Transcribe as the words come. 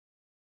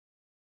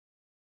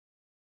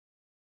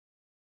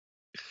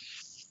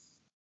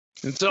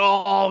It's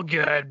all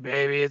good,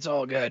 baby. It's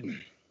all good.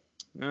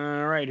 All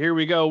right, here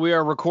we go. We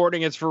are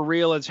recording. It's for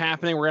real. It's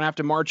happening. We're going to have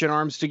to march in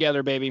arms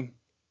together, baby.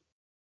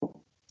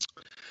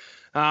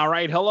 All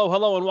right.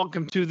 Hello, and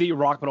welcome to the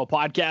Rock Metal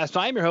Podcast.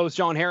 I'm your host,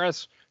 John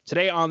Harris.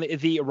 Today on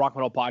the Rock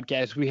Metal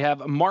Podcast, we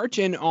have March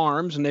in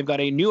Arms, and they've got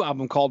a new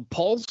album called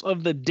Pulse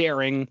of the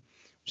Daring, which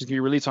is going to be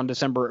released on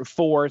December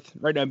 4th.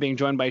 Right now, I'm being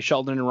joined by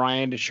Sheldon and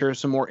Ryan to share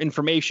some more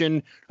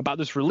information about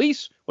this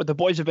release, what the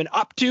boys have been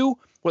up to,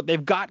 what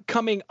they've got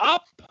coming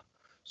up.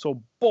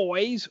 So,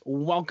 boys,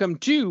 welcome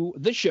to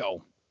the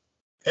show.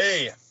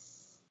 Hey.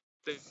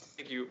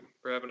 Thank you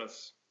for having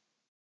us.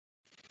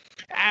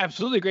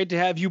 Absolutely great to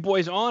have you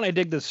boys on. I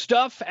dig the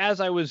stuff.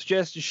 As I was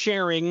just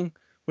sharing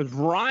with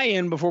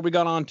Ryan before we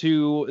got on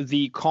to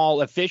the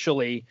call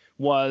officially,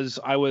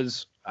 I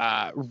was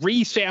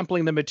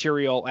resampling the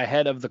material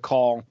ahead of the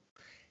call,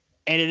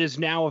 and it is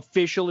now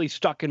officially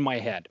stuck in my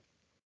head.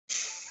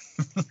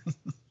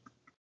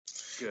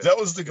 That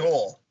was the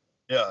goal.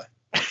 Yeah.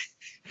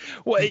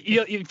 Well,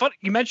 you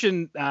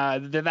mentioned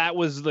that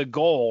was the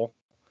goal.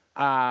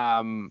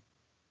 I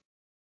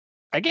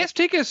guess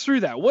take us through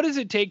that. What does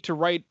it take to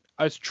write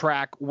a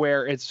track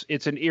where it's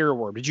an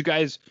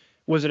earworm?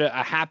 Was it a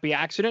happy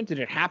accident? Did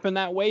it happen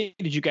that way?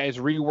 Did you guys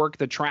rework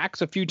the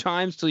tracks a few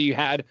times till you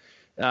had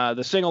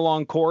the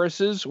sing-along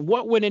choruses?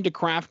 What went into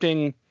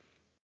crafting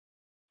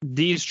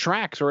these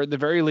tracks, or at the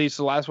very least,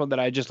 the last one that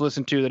I just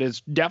listened to that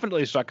is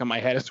definitely stuck in my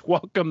head is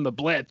Welcome the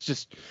Blitz.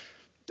 Just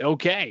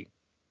okay.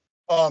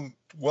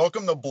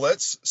 Welcome the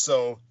Blitz.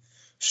 So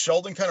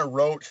Sheldon kind of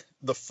wrote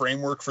the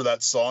framework for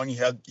that song. He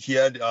had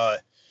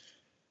the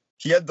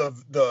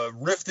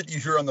riff that you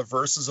hear on the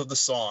verses of the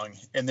song,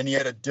 and then he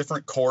had a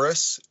different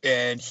chorus,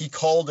 and he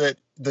called it,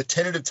 the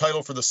tentative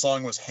title for the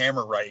song was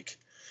Hammerreich,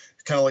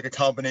 kind of like a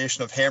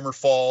combination of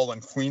Hammerfall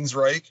and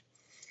Queensryche.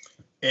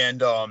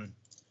 And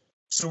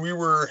so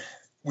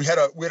we had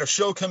a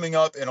show coming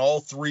up, and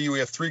we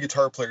have three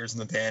guitar players in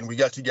the band. We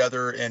got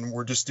together and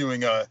we're just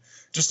doing a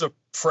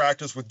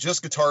practice with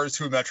just guitars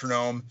to a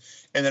metronome.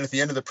 And then at the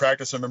end of the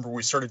practice, I remember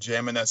we started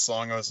jamming that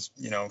song. I was,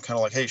 kind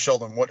of like, hey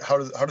Sheldon, how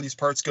do these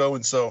parts go?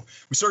 And so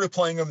we started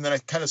playing them, and then I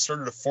kind of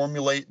started to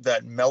formulate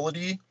that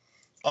melody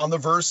on the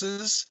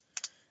verses.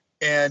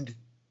 And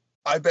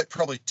I bet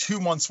probably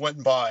 2 months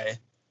went by.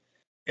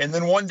 And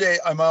then one day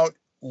I'm out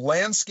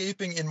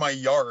landscaping in my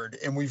yard,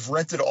 and we've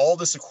rented all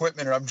this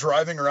equipment, and I'm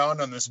driving around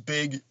on this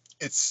big,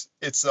 it's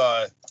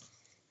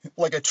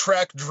like a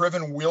track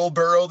driven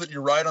wheelbarrow that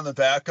you ride on the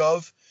back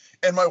of,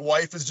 and my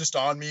wife is just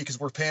on me because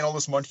we're paying all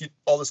this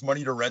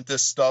money to rent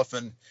this stuff,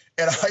 and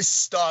I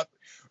stop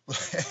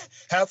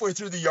halfway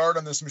through the yard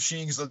on this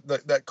machine because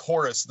that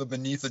chorus, the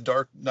Beneath the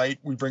Dark Night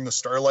we bring the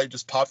starlight,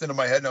 just popped into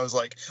my head, and I was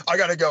like, I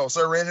gotta go.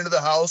 So I ran into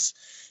the house.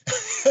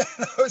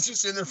 I was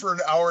just in there for an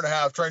hour and a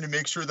half trying to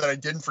make sure that I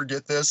didn't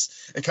forget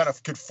this and kind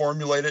of could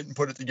formulate it and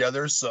put it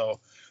together.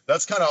 So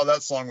that's kind of how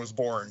that song was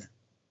born.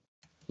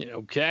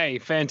 Okay,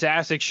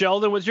 fantastic.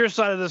 Sheldon, what's your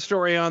side of the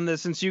story on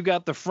this, since you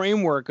got the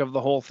framework of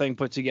the whole thing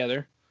put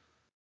together?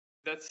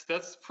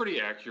 That's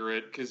pretty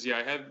accurate, because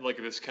I had like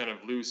this kind of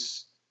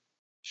loose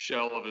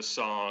shell of a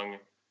song,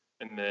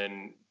 and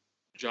then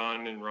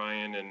John and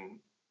Ryan and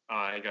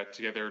I got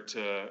together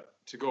to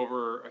go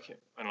over,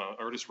 I don't know,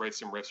 or just write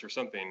some riffs or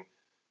something.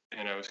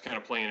 And I was kind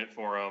of playing it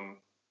for them,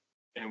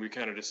 and we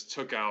kind of just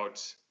took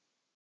out,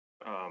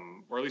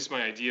 or at least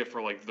my idea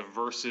for like the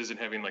verses and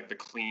having like the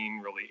clean,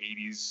 really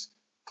 80s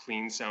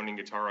clean sounding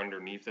guitar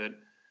underneath it.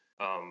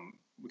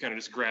 We kind of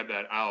just grabbed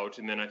that out,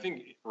 and then I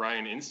think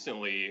Ryan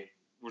instantly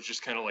was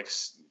just kind of like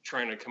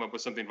trying to come up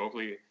with something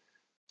vocally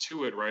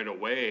to it right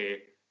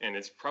away, and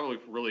it's probably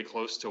really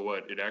close to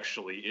what it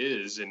actually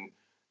is. And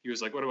he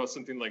was like, "What about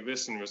something like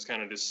this?" And was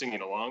kind of just singing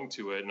along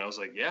to it, and I was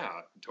like, "Yeah,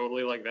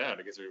 totally like that,"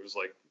 because it was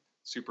like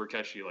super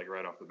catchy, like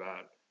right off the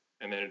bat.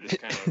 And then it just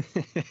kind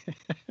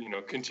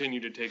of,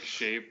 continued to take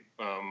shape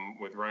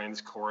with Ryan's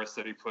chorus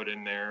that he put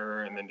in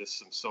there, and then just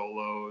some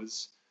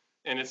solos.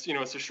 And it's,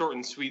 it's a short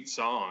and sweet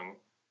song,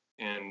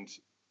 and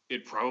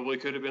it probably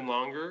could have been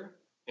longer.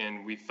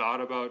 And we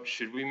thought about,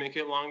 should we make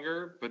it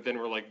longer? But then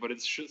we're like, but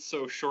it's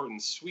so short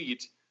and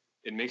sweet,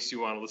 it makes you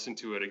want to listen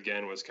to it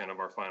again, was kind of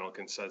our final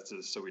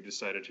consensus. So we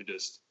decided to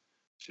just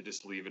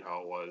leave it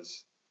how it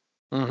was.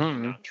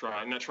 Mm-hmm.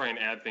 Not try and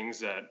add things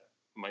that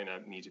might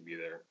not need to be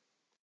there.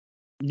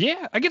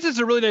 Yeah, I guess it's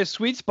a really nice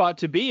sweet spot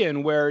to be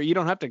in, where you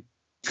don't have to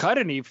cut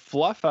any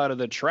fluff out of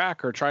the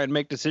track or try and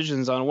make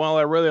decisions on, well,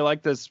 I really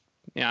like this,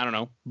 I don't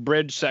know,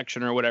 bridge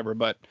section or whatever,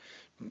 but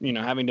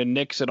having to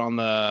nix it on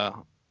the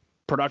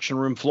production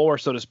room floor,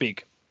 so to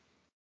speak.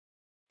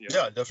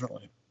 Yeah,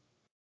 definitely.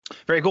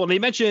 Very cool. And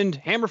you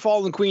mentioned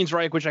Hammerfall and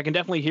Queensryche, which I can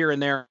definitely hear in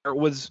there.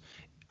 Was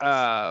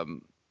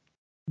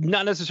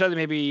not necessarily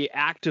maybe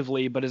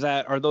actively, but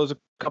are those a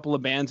couple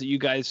of bands that you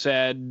guys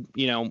said,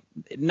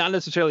 not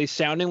necessarily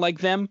sounding like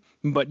them,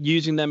 but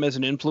using them as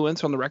an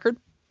influence on the record?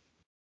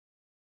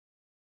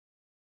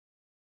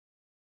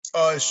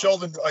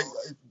 Sheldon,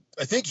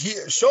 I think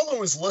Sheldon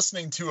was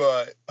listening to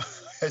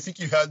I think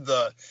you had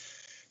the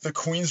the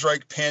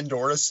Queensryche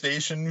Pandora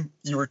station.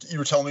 You were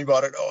telling me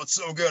about it. Oh, it's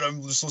so good.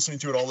 I'm just listening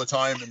to it all the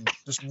time, and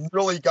just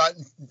really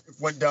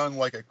went down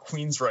like a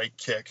Queensryche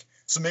kick.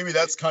 So maybe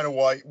that's kind of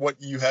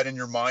what you had in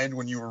your mind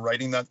when you were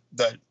writing that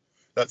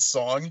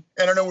song.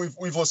 And I know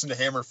we've listened to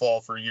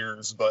Hammerfall for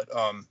years, but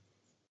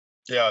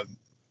yeah,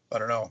 I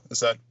don't know.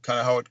 Is that kind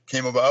of how it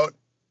came about?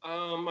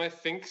 I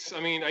think.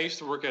 I mean, I used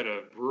to work at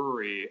a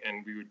brewery,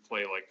 and we would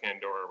play like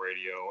Pandora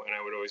radio, and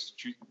I would always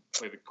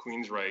play the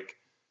Queensryche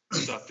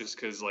stuff just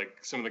because like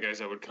some of the guys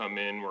that would come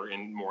in were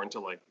more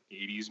into like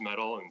 80s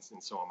metal, and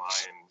so am I,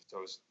 and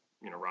so is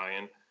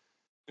Ryan,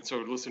 and so I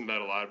would listen to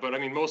that a lot. But I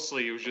mean,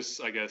 mostly it was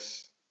just, I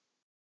guess,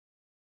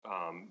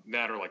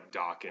 that or like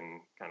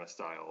Dokken kind of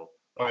style.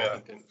 Oh yeah.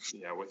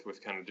 Yeah,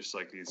 with kind of just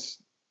like these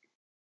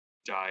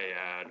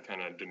dyad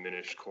kind of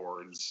diminished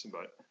chords,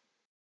 but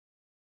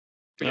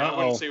yeah, I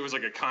wouldn't say it was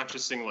like a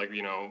conscious thing, like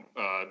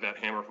that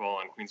Hammerfall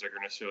and Queensryche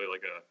are necessarily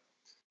like a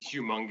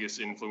humongous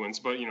influence,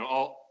 but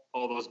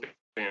all those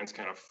bands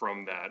kind of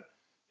from that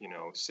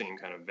same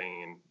kind of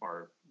vein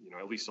are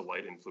at least a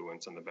light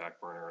influence on the back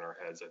burner in our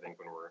heads, I think,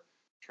 when we're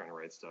trying to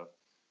write stuff.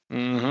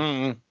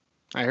 Mm-hmm.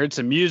 I heard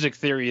some music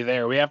theory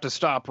there. We have to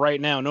stop right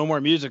now. No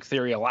more music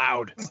theory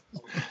allowed.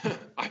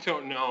 I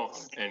don't know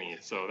any,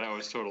 so that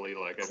was totally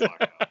like I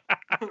blocked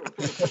out.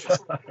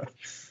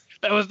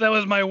 That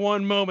was my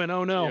one moment.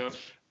 Oh no.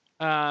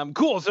 Yeah.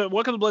 Cool. So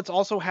Welcome to the Blitz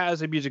also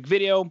has a music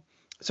video.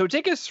 So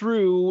take us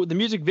through the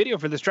music video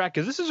for this track,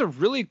 because this is a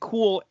really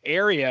cool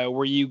area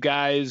where you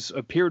guys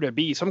appear to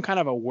be, some kind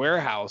of a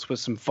warehouse with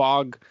some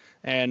fog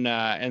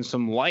and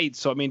some lights.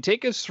 So I mean,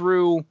 take us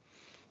through,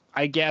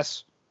 I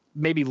guess,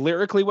 maybe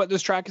lyrically what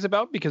this track is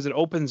about, because it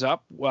opens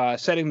up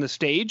setting the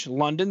stage,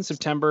 London,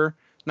 September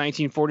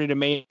 1940 to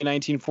May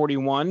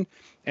 1941,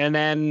 and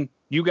then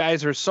you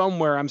guys are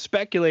somewhere, I'm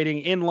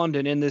speculating, in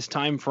London in this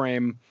time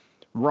frame,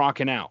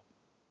 rocking out.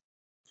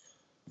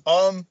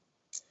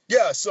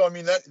 Yeah, so I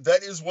mean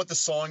that is what the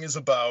song is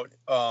about.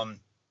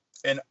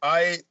 And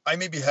I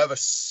maybe have a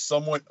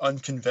somewhat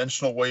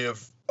unconventional way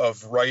of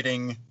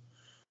writing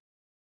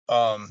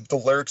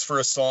the lyrics for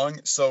a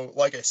song. So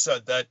like I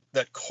said,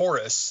 that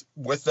chorus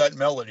with that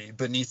melody,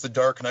 beneath the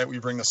dark night we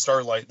bring the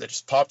starlight, that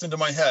just popped into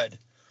my head.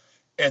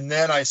 And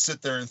then I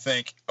sit there and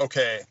think,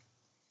 okay,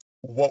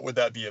 what would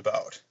that be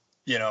about?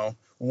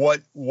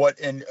 What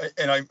and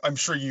I'm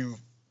sure you've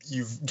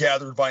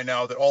gathered by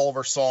now that all of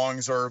our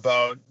songs are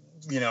about,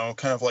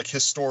 kind of like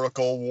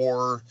historical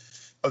war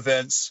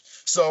events.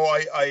 So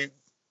I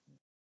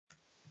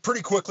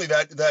pretty quickly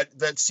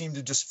that seemed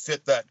to just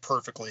fit that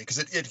perfectly, because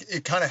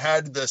it kind of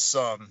had this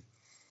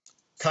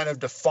kind of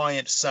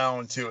defiant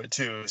sound to it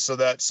too. So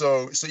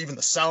even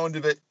the sound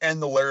of it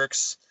and the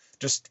lyrics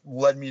just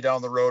led me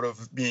down the road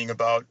of being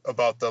about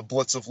the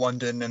Blitz of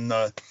London and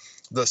the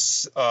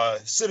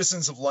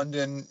citizens of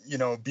London,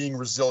 being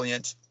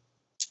resilient.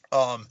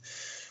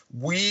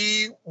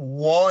 We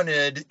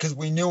wanted, because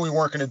we knew we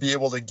weren't going to be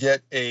able to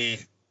get a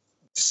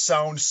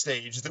sound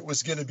stage that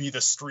was going to be the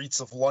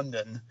streets of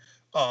London.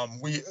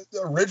 We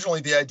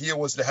originally, the idea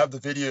was to have the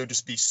video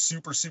just be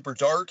super, super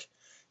dark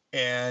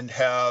and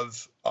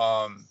have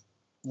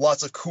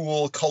lots of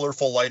cool,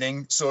 colorful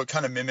lighting. So it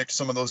kind of mimicked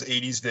some of those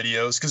 80s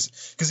videos.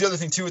 Because the other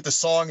thing too with the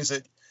song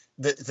is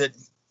that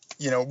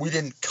we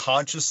didn't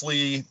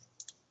consciously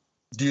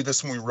do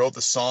this when we wrote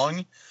the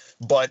song,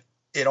 but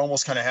it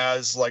almost kind of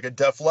has like a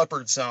Def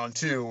Leppard sound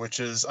too, which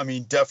is, I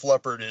mean, Def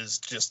Leppard is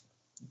just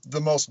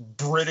the most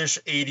British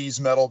 80s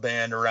metal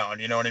band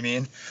around, you know what I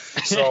mean?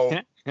 So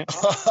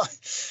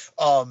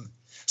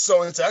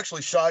so it's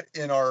actually shot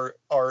in our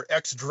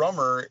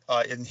ex-drummer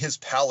in his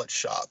pallet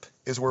shop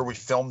is where we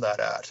filmed that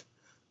at.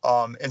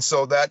 And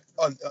so that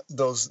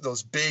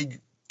those big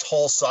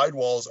tall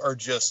sidewalls are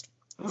just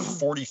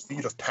 40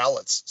 feet of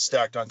pallets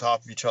stacked on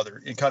top of each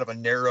other in kind of a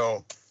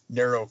narrow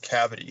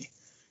cavity.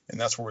 And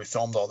that's where we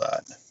filmed all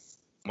that.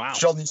 Wow.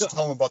 Sheldon needs to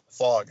tell him about the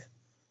fog.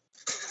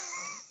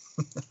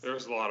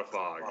 There's a lot of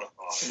fog.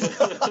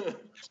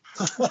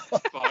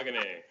 Fog and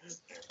A.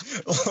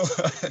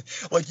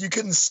 Like you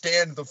couldn't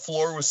stand, the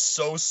floor was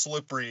so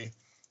slippery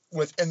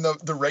and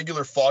the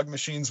regular fog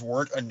machines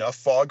weren't enough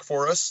fog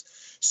for us.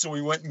 So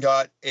we went and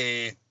got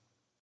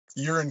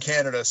you're in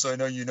Canada, so I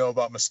know you know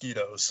about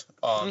mosquitoes.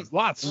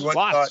 Lots.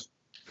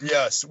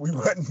 Yes, we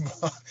went and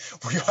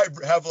we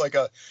have like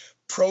a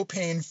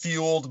propane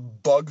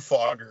fueled bug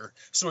fogger.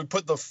 So we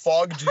put the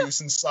fog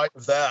juice inside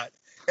of that.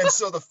 And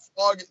so the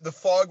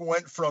fog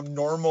went from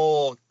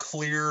normal,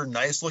 clear,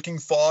 nice looking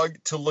fog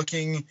to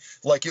looking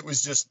like it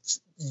was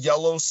just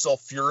yellow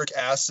sulfuric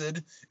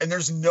acid. And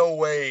there's no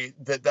way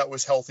that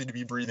was healthy to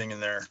be breathing in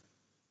there.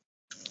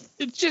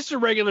 It's just a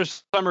regular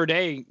summer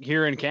day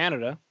here in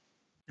Canada.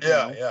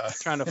 Yeah.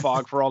 Trying to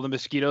fog for all the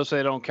mosquitoes so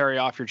they don't carry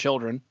off your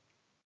children.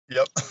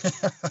 Yep.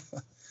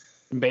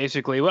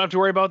 Basically, we don't have to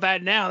worry about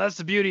that now. That's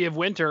the beauty of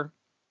winter.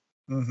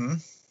 Mm-hmm.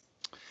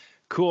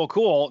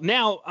 Cool.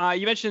 Now,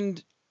 you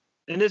mentioned,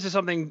 and this is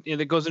something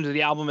that goes into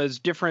the album, as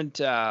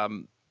different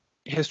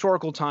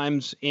historical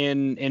times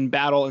in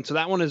battle, and so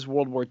that one is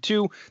World War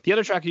II. The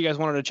other track you guys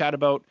wanted to chat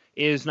about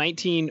is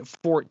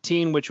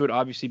 1914, which would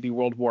obviously be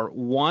World War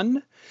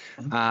One,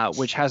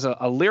 which has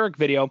a lyric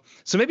video.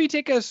 So maybe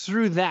take us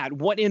through that.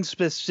 What in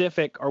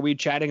specific are we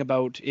chatting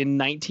about in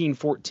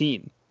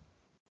 1914?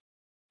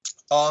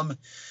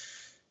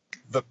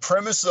 The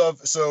premise of,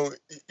 so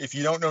if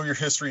you don't know your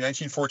history,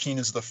 1914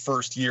 is the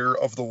first year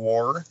of the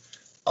war,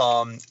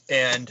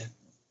 and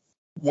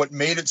what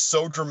made it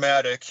so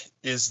dramatic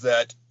is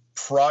that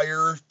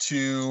prior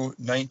to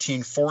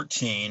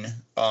 1914,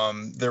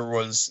 there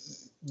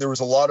was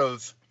a lot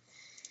of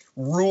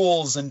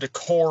rules and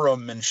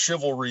decorum and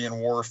chivalry in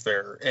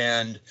warfare,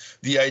 and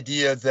the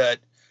idea that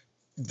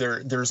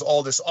there's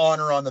all this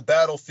honor on the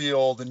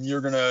battlefield, and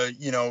you're gonna,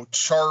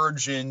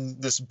 charge in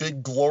this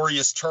big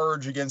glorious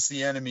charge against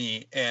the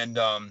enemy, and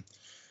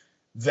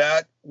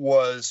that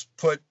was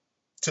put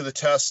to the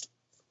test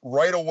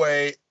right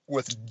away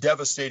with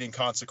devastating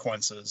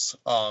consequences.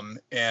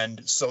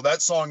 And so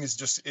that song is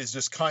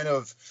just kind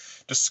of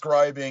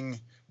describing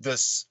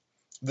this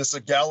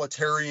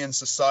egalitarian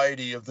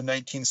society of the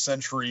 19th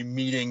century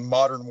meeting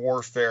modern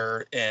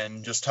warfare,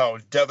 and just how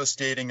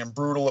devastating and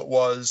brutal it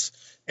was.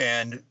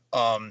 And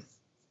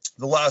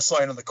the last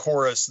line of the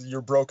chorus,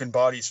 "Your broken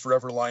bodies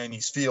forever lie in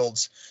these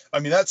fields." I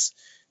mean, that's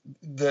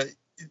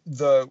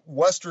the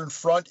Western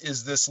Front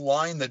is this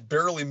line that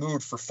barely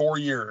moved for 4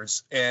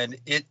 years, and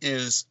it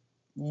is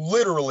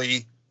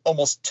literally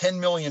almost 10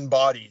 million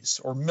bodies,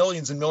 or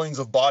millions and millions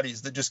of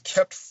bodies, that just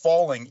kept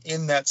falling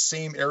in that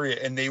same area.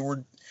 And they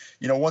were,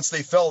 once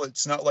they fell,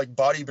 it's not like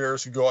body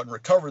bearers could go out and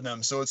recover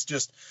them. So it's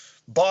just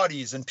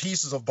bodies and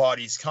pieces of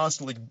bodies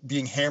constantly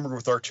being hammered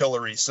with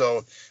artillery.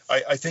 So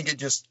I think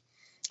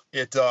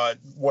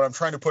what I'm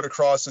trying to put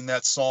across in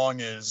that song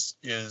is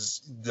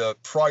the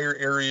prior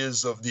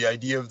areas of the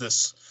idea of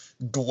this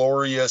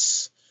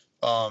glorious,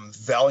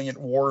 valiant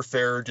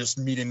warfare just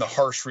meeting the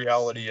harsh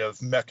reality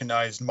of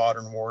mechanized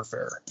modern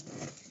warfare.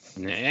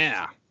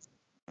 Yeah.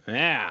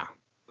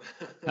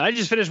 I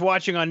just finished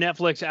watching on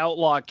Netflix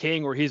Outlaw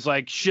King, where he's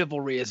like,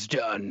 chivalry is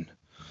done.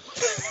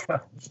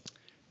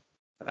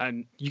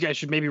 And you guys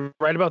should maybe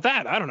write about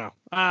that. I don't know.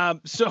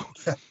 So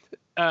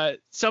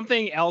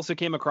something else that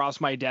came across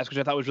my desk, which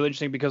I thought was really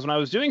interesting, because when I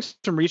was doing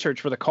some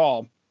research for the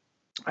call,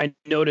 I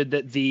noted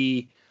that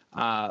the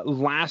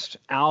last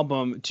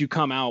album to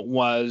come out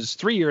was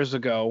 3 years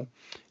ago.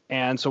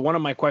 And so one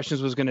of my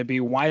questions was going to be,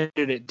 why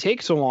did it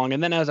take so long?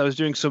 And then as I was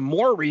doing some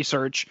more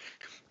research,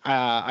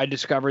 I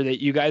discovered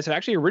that you guys had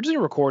actually originally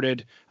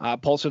recorded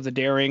Pulse of the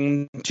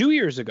Daring 2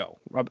 years ago,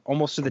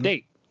 almost to the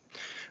date.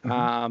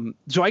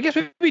 So I guess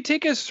maybe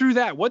take us through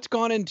that. What's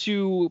gone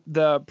into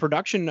the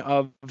production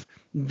of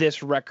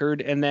this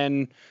record? And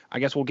then I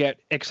guess we'll get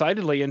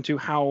excitedly into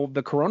how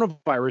the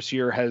coronavirus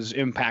year has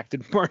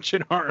impacted March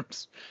in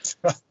Arms.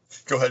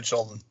 Go ahead,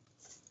 Sheldon.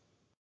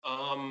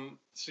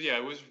 So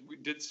yeah, we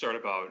did start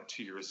about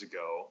 2 years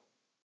ago,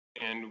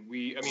 and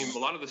a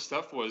lot of the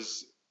stuff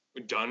was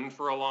done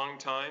for a long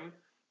time,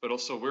 but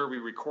also where we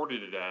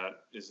recorded it at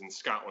is in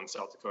Scotland,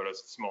 South Dakota.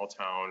 It's a small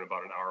town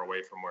about an hour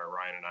away from where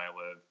Ryan and I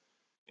live.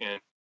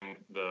 And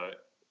the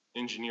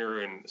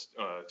engineer and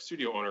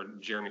studio owner,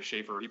 Jeremy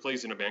Schaefer, he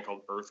plays in a band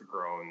called Earth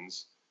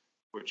Groans,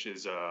 which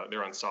is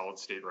they're on Solid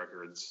State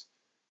Records.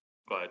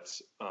 But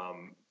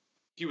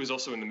he was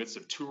also in the midst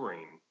of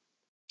touring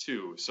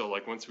too. So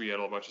like once we had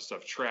a bunch of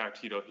stuff tracked,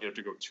 he'd have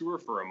to go tour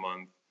for a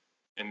month,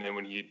 and then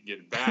when he'd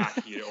get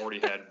back, he already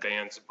had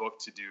bands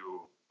booked to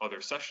do other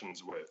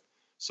sessions with.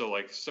 So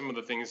like some of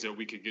the things that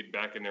we could get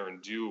back in there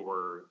and do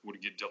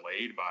would get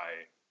delayed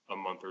by a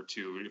month or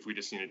two if we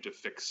just needed to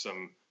fix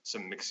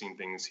some mixing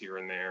things here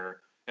and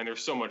there. And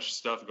there's so much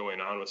stuff going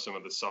on with some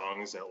of the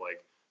songs that,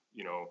 like,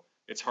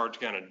 it's hard to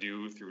kind of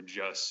do through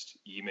just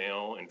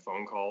email and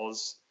phone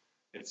calls.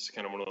 It's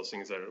kind of one of those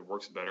things that it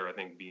works better, I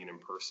think, being in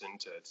person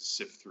to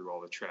sift through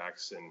all the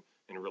tracks and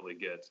really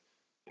get,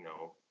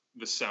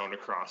 the sound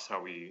across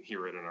how we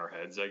hear it in our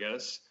heads, I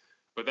guess.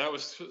 But that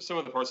was some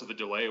of the parts of the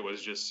delay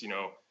was just,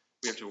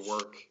 we have to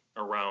work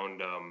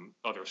around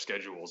other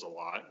schedules a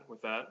lot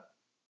with that.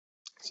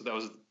 So that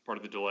was part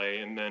of the delay.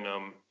 And then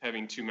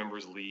having two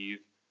members leave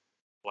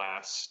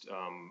last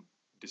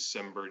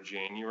December,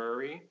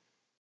 January.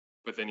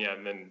 But then,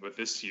 and then with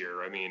this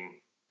year, I mean,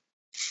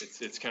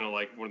 it's kind of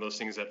like one of those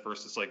things at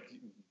first. It's like,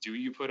 do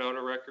you put out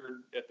a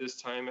record at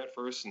this time at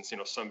first? And,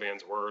 some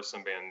bands were,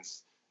 some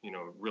bands,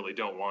 really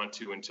don't want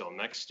to until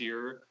next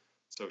year.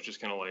 So it's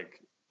just kind of like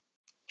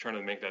trying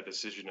to make that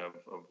decision of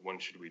when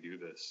should we do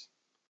this.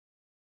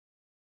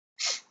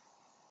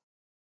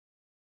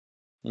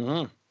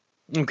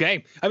 Mm-hmm.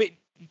 Okay. I mean,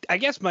 I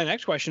guess my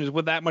next question is,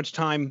 with that much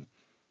time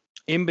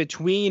in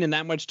between and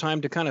that much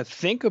time to kind of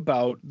think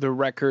about the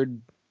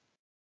record,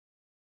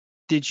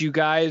 did you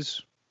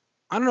guys,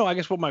 I don't know, I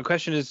guess what my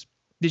question is,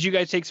 did you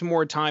guys take some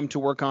more time to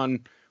work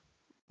on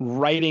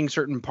writing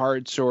certain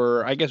parts,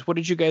 or I guess what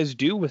did you guys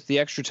do with the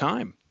extra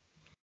time?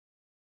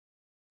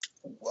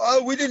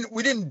 We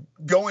didn't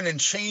go in and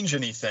change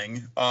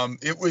anything.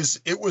 It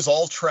was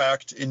all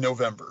tracked in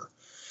November.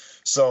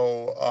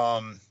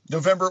 So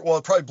November, well,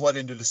 it probably bled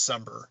into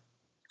December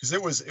because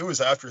it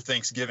was after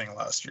Thanksgiving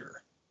last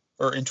year,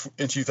 or in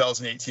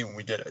 2018 when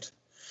we did it.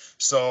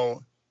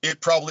 So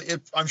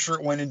I'm sure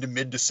it went into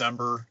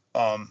mid-December,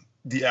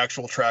 the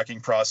actual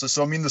tracking process.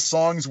 So I mean, the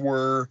songs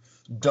were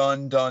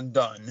done,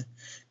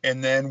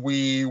 and then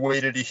we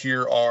waited to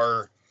hear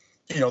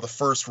the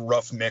first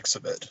rough mix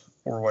of it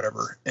or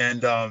whatever.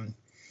 And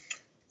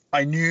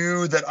I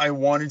knew that I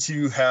wanted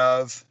to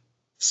have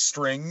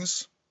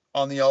strings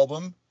on the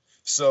album,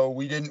 so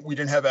we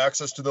didn't have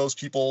access to those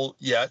people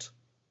yet.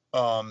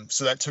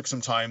 So that took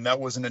some time. That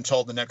wasn't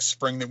until the next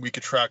spring that we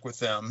could track with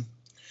them.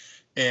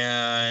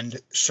 And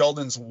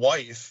Sheldon's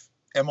wife,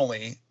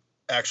 Emily,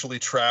 actually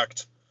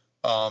tracked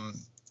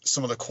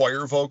some of the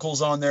choir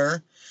vocals on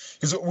there,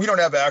 because we don't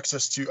have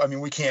access to, I mean,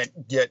 we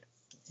can't get,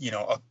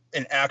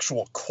 an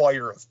actual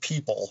choir of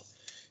people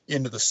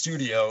into the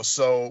studio.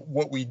 So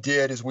what we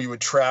did is we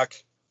would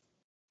track,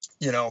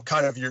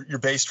 kind of your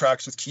bass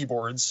tracks with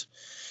keyboards.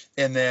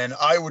 And then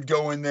I would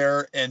go in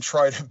there and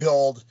try to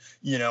build,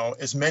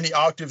 as many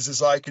octaves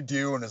as I could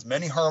do and as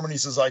many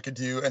harmonies as I could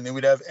do. And then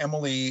we'd have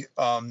Emily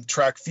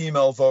track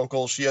female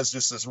vocals. She has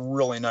just this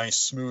really nice,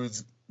 smooth,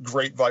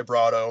 great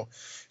vibrato,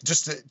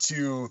 just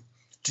to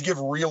give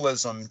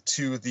realism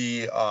to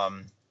the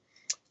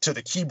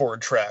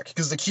keyboard track,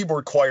 because the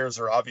keyboard choirs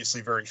are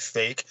obviously very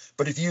fake.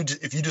 But if you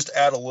just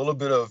add a little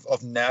bit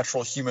of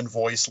natural human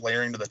voice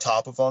layering to the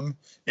top of them,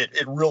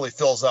 it really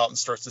fills out and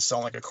starts to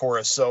sound like a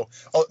chorus. So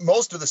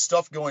most of the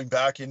stuff going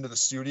back into the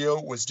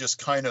studio was just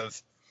kind of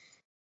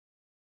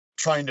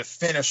trying to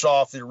finish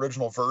off the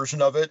original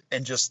version of it,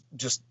 and just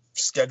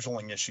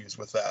scheduling issues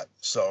with that.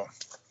 So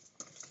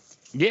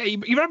yeah,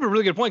 you have a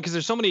really good point, because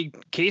there's so many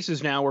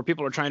cases now where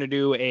people are trying to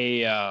do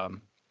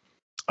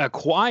a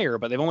choir,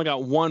 but they've only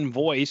got one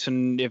voice,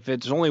 and if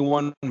it's only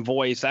one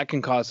voice, that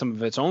can cause some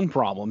of its own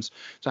problems.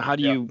 So how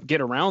do you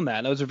get around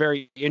that? That was a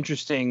very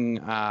interesting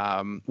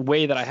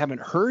way that I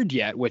haven't heard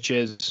yet, which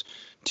is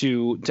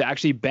to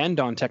actually bend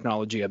on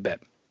technology a bit.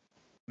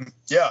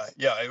 Yeah,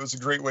 it was a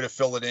great way to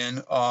fill it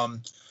in.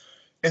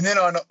 And then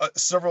on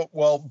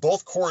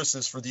both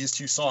choruses for these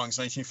two songs,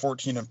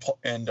 1914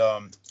 and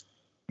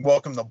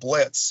Welcome the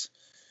Blitz,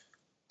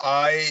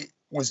 I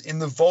was in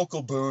the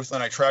vocal booth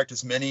and I tracked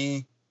as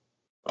many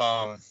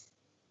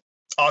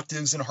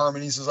octaves and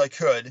harmonies as I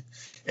could,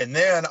 and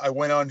then I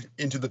went on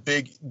into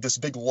this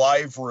big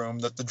live room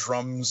that the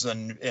drums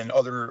and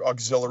other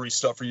auxiliary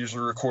stuff are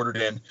usually recorded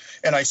in,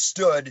 and I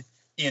stood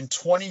in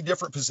 20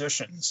 different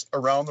positions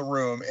around the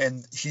room,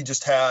 and he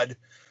just had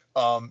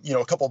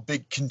a couple of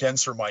big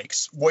condenser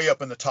mics way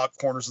up in the top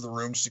corners of the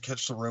room just to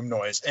catch the room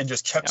noise, and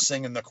just kept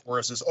singing the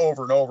choruses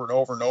over and over and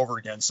over and over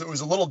again. So it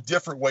was a little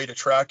different way to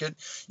track it.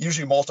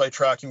 Usually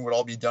multi-tracking would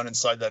all be done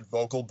inside that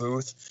vocal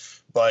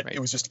booth, but it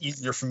was just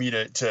easier for me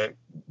to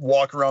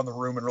walk around the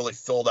room and really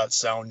fill that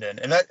sound in.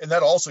 And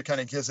that also kind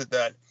of gives it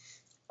that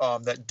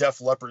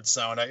Def Leppard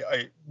sound.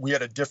 We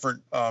had a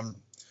different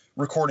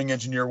recording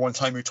engineer one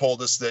time who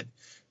told us that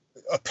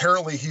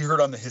apparently he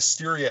heard on the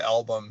Hysteria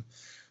album,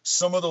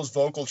 some of those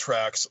vocal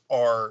tracks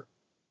are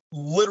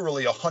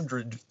literally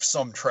 100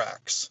 some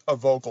tracks of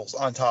vocals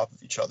on top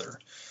of each other.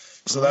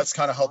 So that's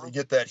kind of how they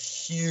get that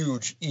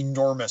huge,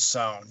 enormous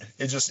sound.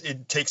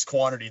 It takes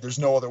quantity. There's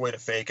no other way to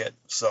fake it.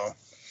 So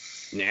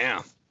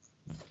yeah,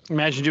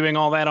 imagine doing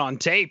all that on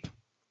tape.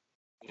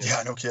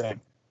 Yeah, no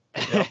kidding.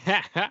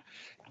 Yeah.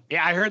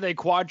 Yeah, I heard they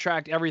quad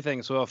tracked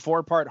everything, so a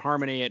 4-part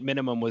harmony at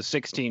minimum was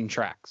 16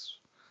 tracks.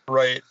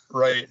 Right.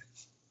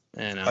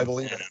 And I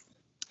believe it.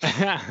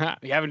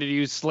 You having to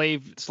use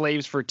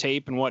slaves for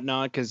tape and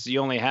whatnot, because you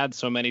only had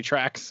so many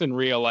tracks in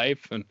real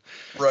life. And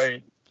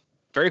right.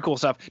 Very cool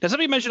stuff. Now,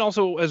 somebody mentioned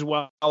also as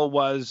well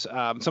was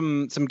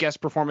some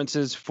guest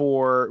performances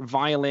for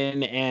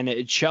violin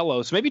and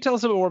cello. So maybe tell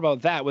us a bit more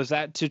about that. Was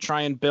that to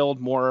try and build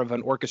more of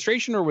an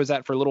orchestration, or was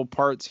that for little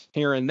parts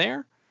here and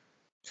there?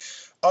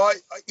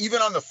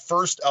 Even on the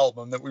first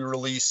album that we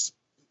released,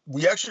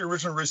 we actually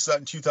originally released that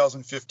in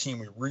 2015.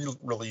 We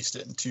re-released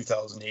it in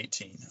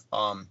 2018.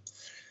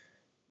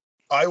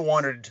 I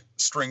wanted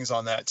strings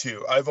on that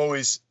too. I've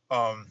always,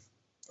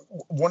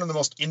 one of the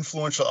most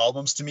influential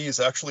albums to me is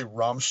actually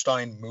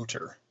Rammstein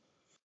Mutter,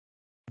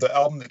 the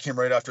album that came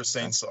right after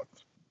Sehnsucht.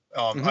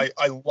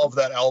 I love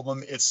that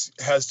album. It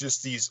has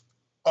just these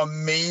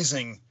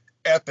amazing,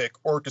 epic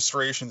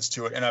orchestrations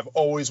to it, and I've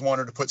always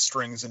wanted to put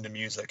strings into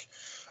music.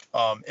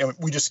 And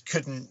we just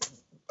couldn't.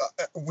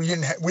 We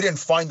didn't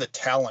find the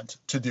talent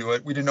to do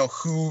it. We didn't know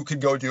who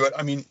could go do it.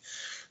 I mean,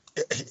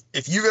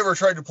 if you've ever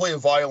tried to play a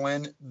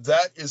violin,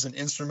 that is an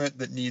instrument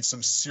that needs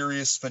some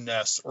serious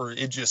finesse, or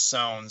it just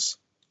sounds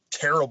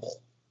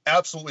terrible,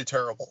 absolutely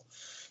terrible.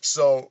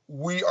 So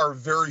we are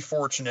very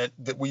fortunate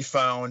that we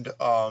found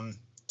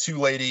two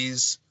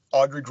ladies,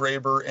 Audrey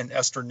Graber and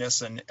Esther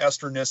Nissen.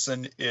 Esther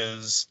Nissen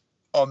is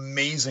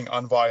amazing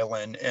on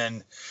violin,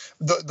 and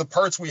the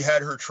parts we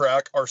had her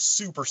track are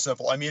super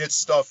simple. I mean, it's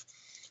stuff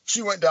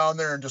she went down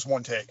there and just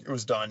one take. It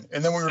was done.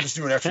 And then we were just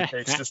doing extra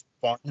takes, just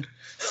fun.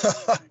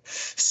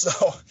 So,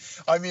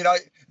 I mean, now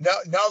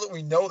that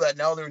we know that,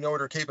 now that we know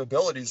what her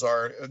capabilities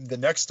are, the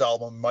next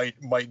album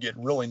might get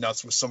really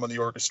nuts with some of the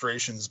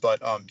orchestrations.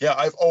 But yeah,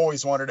 I've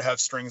always wanted to have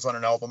strings on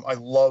an album. I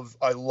love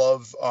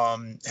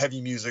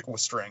heavy music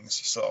with strings.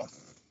 So.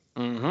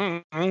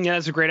 Mm-hmm. Yeah,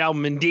 it's a great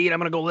album indeed. I'm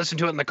gonna go listen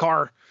to it in the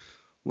car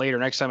later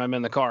next time I'm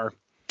in the car.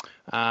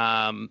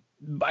 One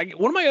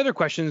of my other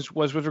questions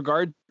was with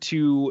regard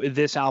to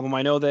this album.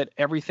 I know that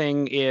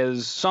everything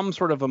is some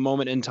sort of a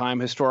moment in time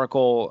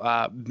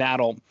historical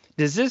battle.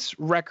 Does this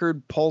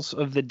record, Pulse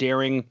of the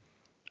Daring,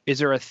 is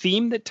there a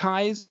theme that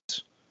ties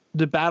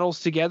the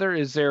battles together?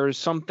 Is there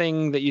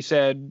something that you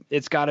said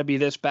it's got to be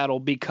this battle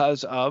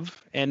because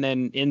of, and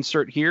then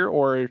insert here,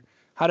 or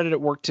how did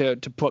it work to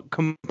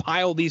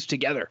compile these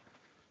together?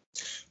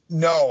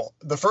 No,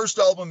 the first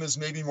album is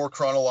maybe more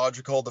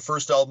chronological. The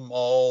first album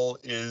all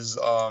is,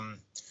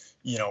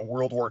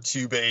 World War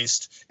II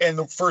based. And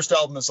the first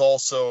album is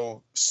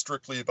also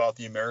strictly about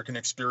the American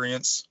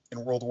experience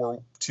in World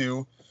War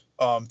II.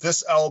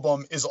 This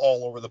album is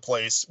all over the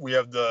place.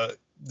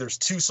 There's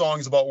 2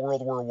 songs about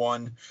World War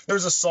I.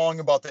 There's a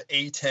song about the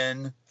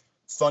A-10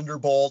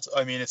 Thunderbolt.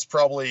 I mean, it's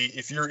probably,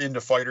 if you're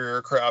into fighter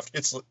aircraft,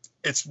 it's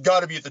got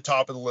to be at the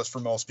top of the list for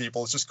most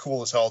people. It's just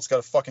cool as hell. It's got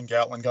a fucking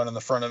Gatling gun in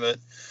the front of it.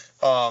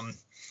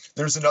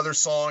 There's another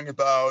song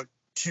about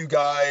 2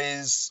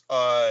 guys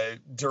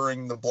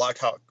during the Black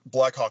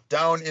Hawk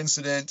Down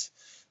incident.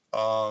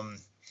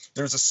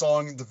 There's a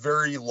song, the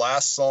very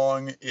last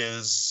song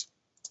is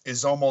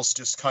almost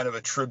just kind of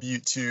a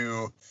tribute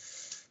to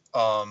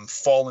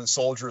fallen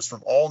soldiers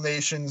from all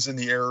nations in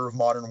the era of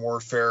modern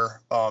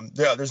warfare.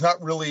 Yeah, there's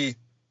not really,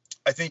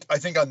 I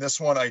think on this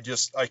one, I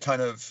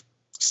kind of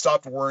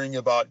stopped worrying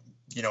about,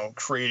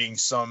 creating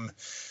some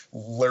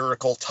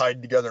lyrical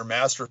tied together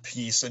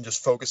masterpiece and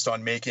just focused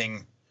on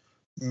making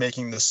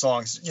the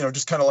songs,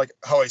 just kind of like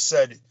how I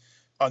said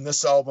on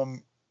this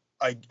album,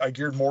 I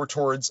geared more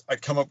towards,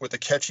 I'd come up with a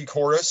catchy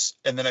chorus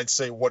and then I'd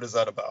say, what is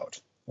that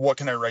about? What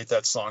can I write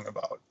that song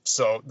about?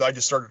 So I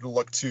just started to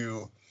look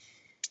to,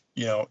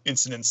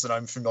 incidents that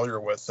I'm familiar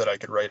with that I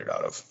could write it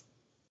out of.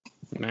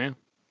 Man.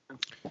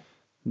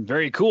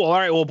 Very cool. All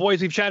right. Well,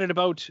 boys, we've chatted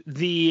about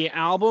the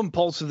album,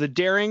 Pulse of the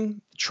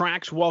Daring.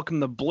 Tracks Welcome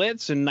the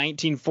Blitz in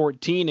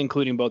 1914,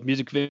 including both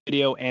music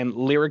video and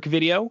lyric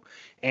video.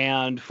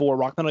 And for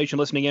Rock Metal Nation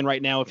listening in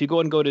right now, if you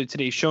go to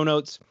today's show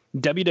notes,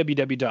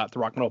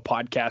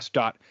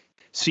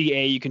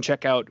 www.therockmetalpodcast.ca, you can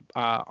check out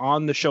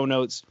on the show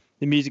notes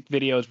the music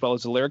video as well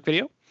as the lyric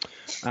video.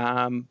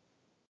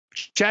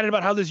 Chatted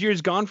about how this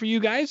year's gone for you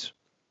guys.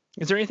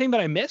 Is there anything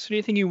that I missed?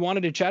 Anything you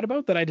wanted to chat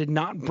about that I did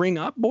not bring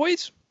up,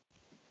 boys?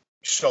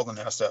 Sheldon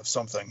has to have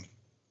something.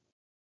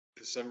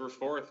 December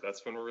 4th.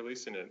 That's when we're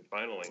releasing it.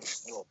 Finally.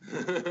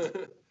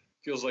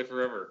 Feels like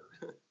forever.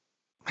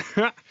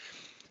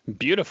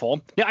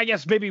 Beautiful. Yeah, I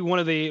guess maybe one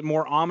of the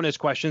more ominous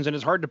questions, and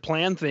it's hard to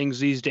plan things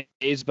these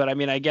days, but I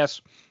mean, I guess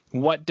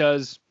what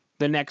does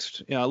the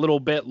next little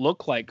bit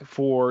look like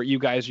for you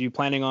guys? Are you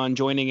planning on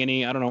joining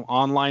any,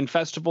 online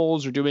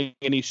festivals or doing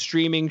any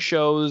streaming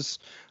shows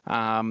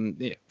for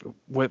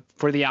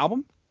the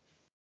album?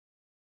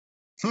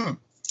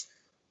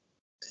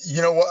 You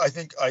know what? I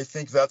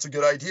think that's a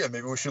good idea.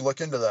 Maybe we should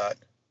look into that.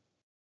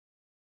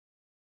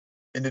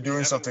 Into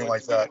doing something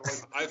like that.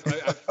 I've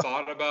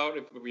thought about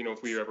if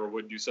we ever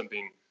would do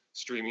something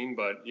streaming,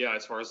 but yeah,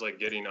 as far as like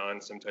getting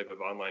on some type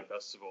of online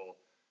festival,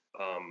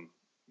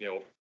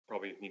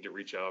 probably need to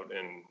reach out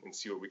and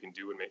see what we can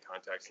do and make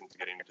contacts into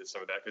getting into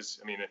some of that. Because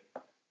I mean,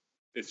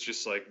 it's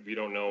just like we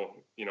don't know,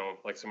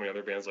 like so many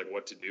other bands, like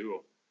what to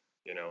do,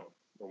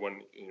 or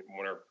when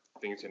are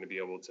things going to be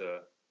able to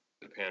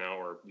pan out,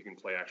 or you can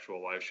play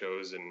actual live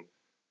shows and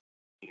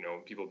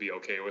people be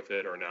okay with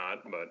it or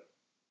not. But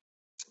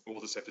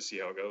we'll just have to see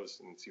how it goes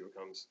and see what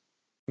comes.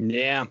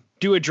 Yeah,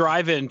 do a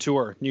drive-in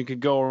tour. You could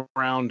go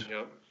around.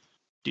 Yep.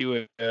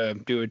 Do a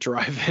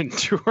drive-in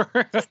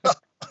tour.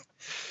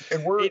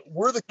 And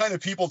we're the kind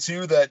of people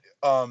too that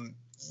I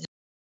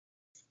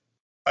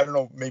don't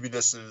know, maybe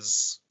this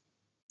is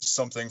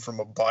something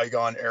from a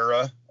bygone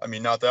era. I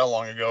mean, not that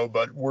long ago,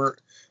 but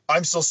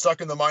I'm still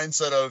stuck in the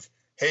mindset of,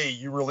 hey,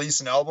 you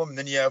release an album and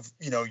then you have,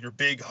 your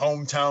big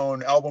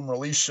hometown album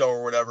release show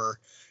or whatever.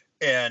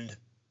 And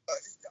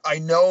I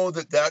know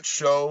that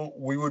show,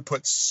 we would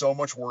put so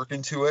much work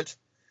into it.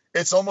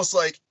 It's almost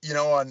like,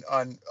 on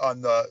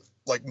the,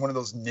 like one of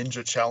those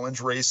ninja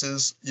challenge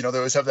races, they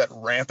always have that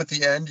ramp at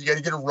the end. You got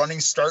to get a running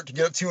start to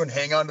get up to and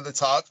hang on to the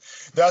top.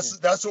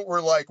 That's what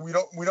we're like. We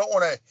don't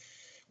want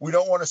to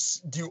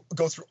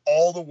go through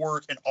all the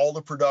work and all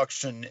the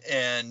production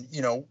and,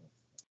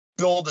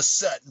 build a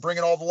set and bring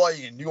in all the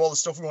lighting and do all the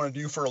stuff we want to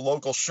do for a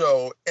local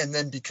show. And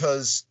then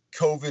because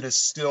COVID is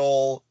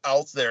still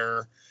out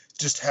there,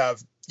 just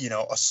have,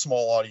 a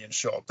small audience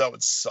show up. That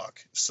would suck.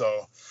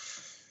 So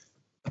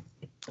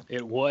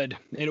it would,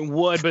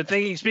 but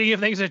speaking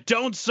of things that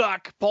don't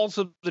suck, Pulse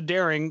of the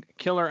Daring,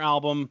 killer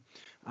album.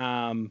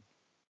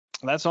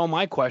 That's all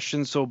my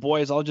questions. So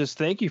boys, I'll just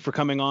thank you for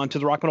coming on to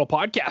the Rock Metal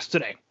Podcast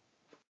today.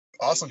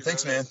 Awesome. you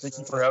Thanks, for having man. us. Thank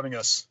you for having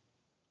us.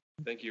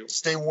 Thank you.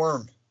 Stay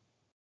warm.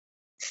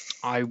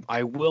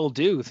 I will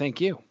do.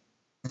 Thank you.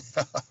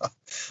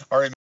 All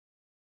right.